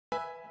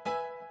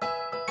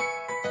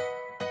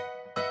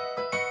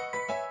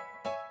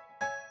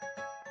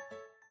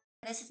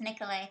this is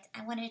Nicolette.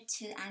 I wanted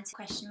to answer a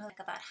question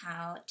about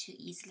how to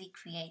easily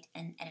create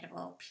an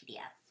editable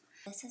PDF.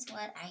 This is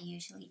what I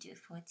usually do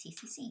for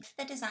TCC. If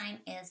the design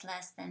is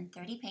less than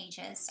 30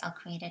 pages, I'll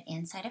create it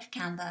inside of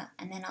Canva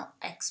and then I'll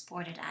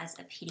export it as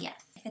a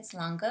PDF. If it's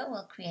longer,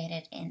 we'll create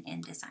it in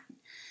InDesign.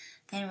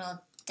 Then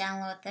we'll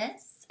download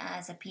this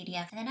as a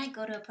PDF. And then I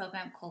go to a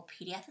program called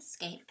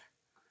PDF.Escape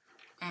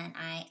and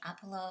I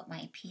upload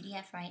my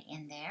PDF right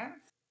in there.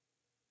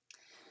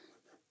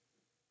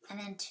 And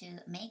then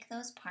to make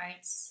those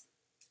parts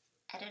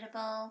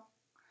editable,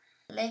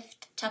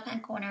 lift top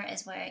hand corner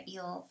is where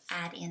you'll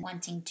add in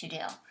wanting to do.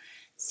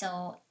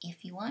 So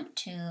if you want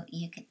to,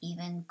 you can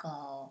even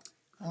go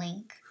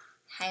link,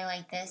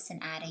 highlight this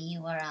and add a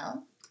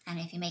URL. And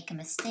if you make a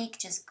mistake,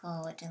 just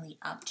go delete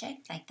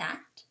object like that.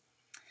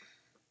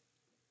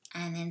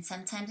 And then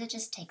sometimes it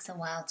just takes a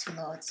while to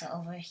load. So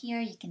over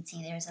here, you can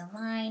see there's a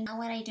line. Now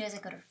what I do is I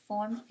go to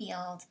form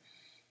field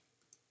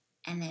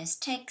and there's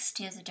text.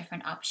 Here's a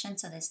different option.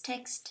 So there's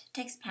text,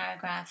 text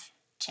paragraph,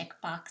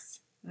 checkbox,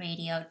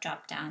 radio,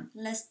 drop down,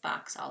 list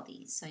box, all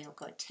these. So you'll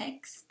go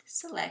text,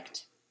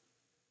 select,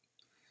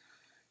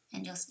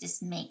 and you'll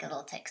just make a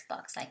little text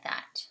box like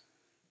that.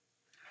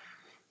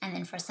 And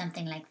then for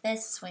something like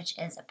this, which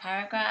is a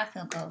paragraph,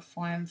 you'll go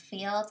form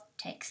field,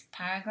 text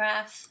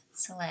paragraph,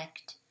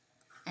 select,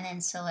 and then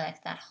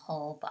select that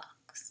whole box.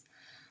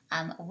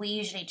 We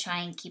usually try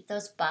and keep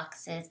these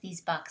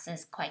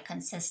boxes quite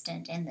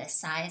consistent in the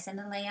size and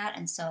the layout,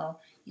 and so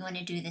you want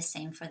to do the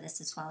same for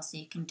this as well, so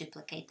you can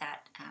duplicate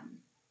that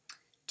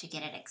to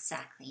get it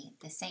exactly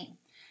the same.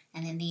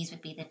 And then these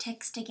would be the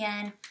text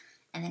again,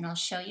 and then I'll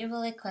show you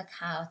really quick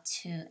how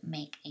to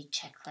make a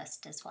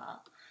checklist as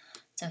well.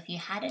 So if you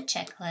had a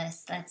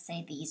checklist, let's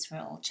say these were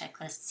all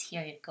checklists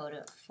here, you'd go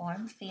to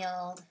form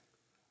field,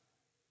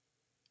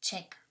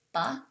 check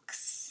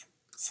box,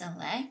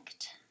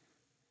 select,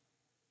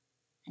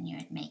 and you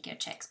would make your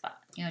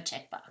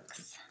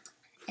checkbox.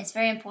 It's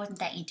very important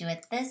that you do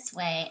it this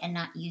way and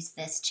not use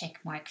this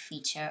check mark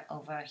feature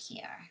over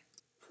here.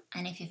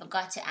 And if you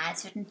forgot to add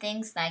certain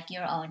things like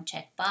your own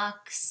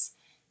checkbox,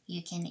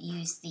 you can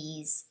use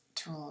these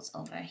tools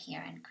over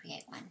here and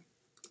create one.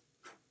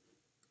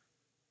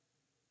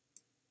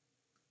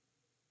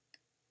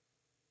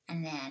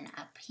 And then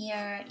up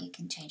here, you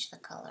can change the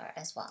color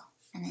as well.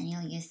 And then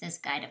you'll use this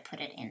guy to put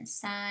it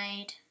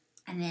inside.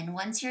 And then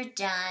once you're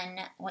done,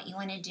 what you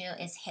want to do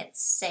is hit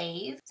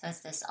save. So it's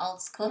this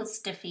old school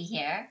stiffy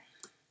here.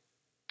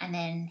 And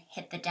then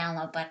hit the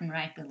download button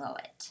right below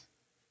it.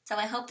 So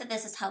I hope that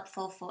this is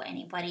helpful for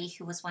anybody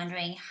who was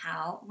wondering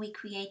how we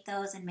create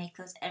those and make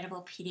those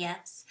editable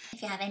PDFs.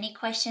 If you have any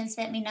questions,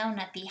 let me know and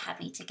I'd be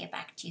happy to get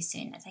back to you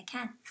soon as I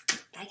can.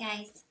 Bye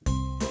guys.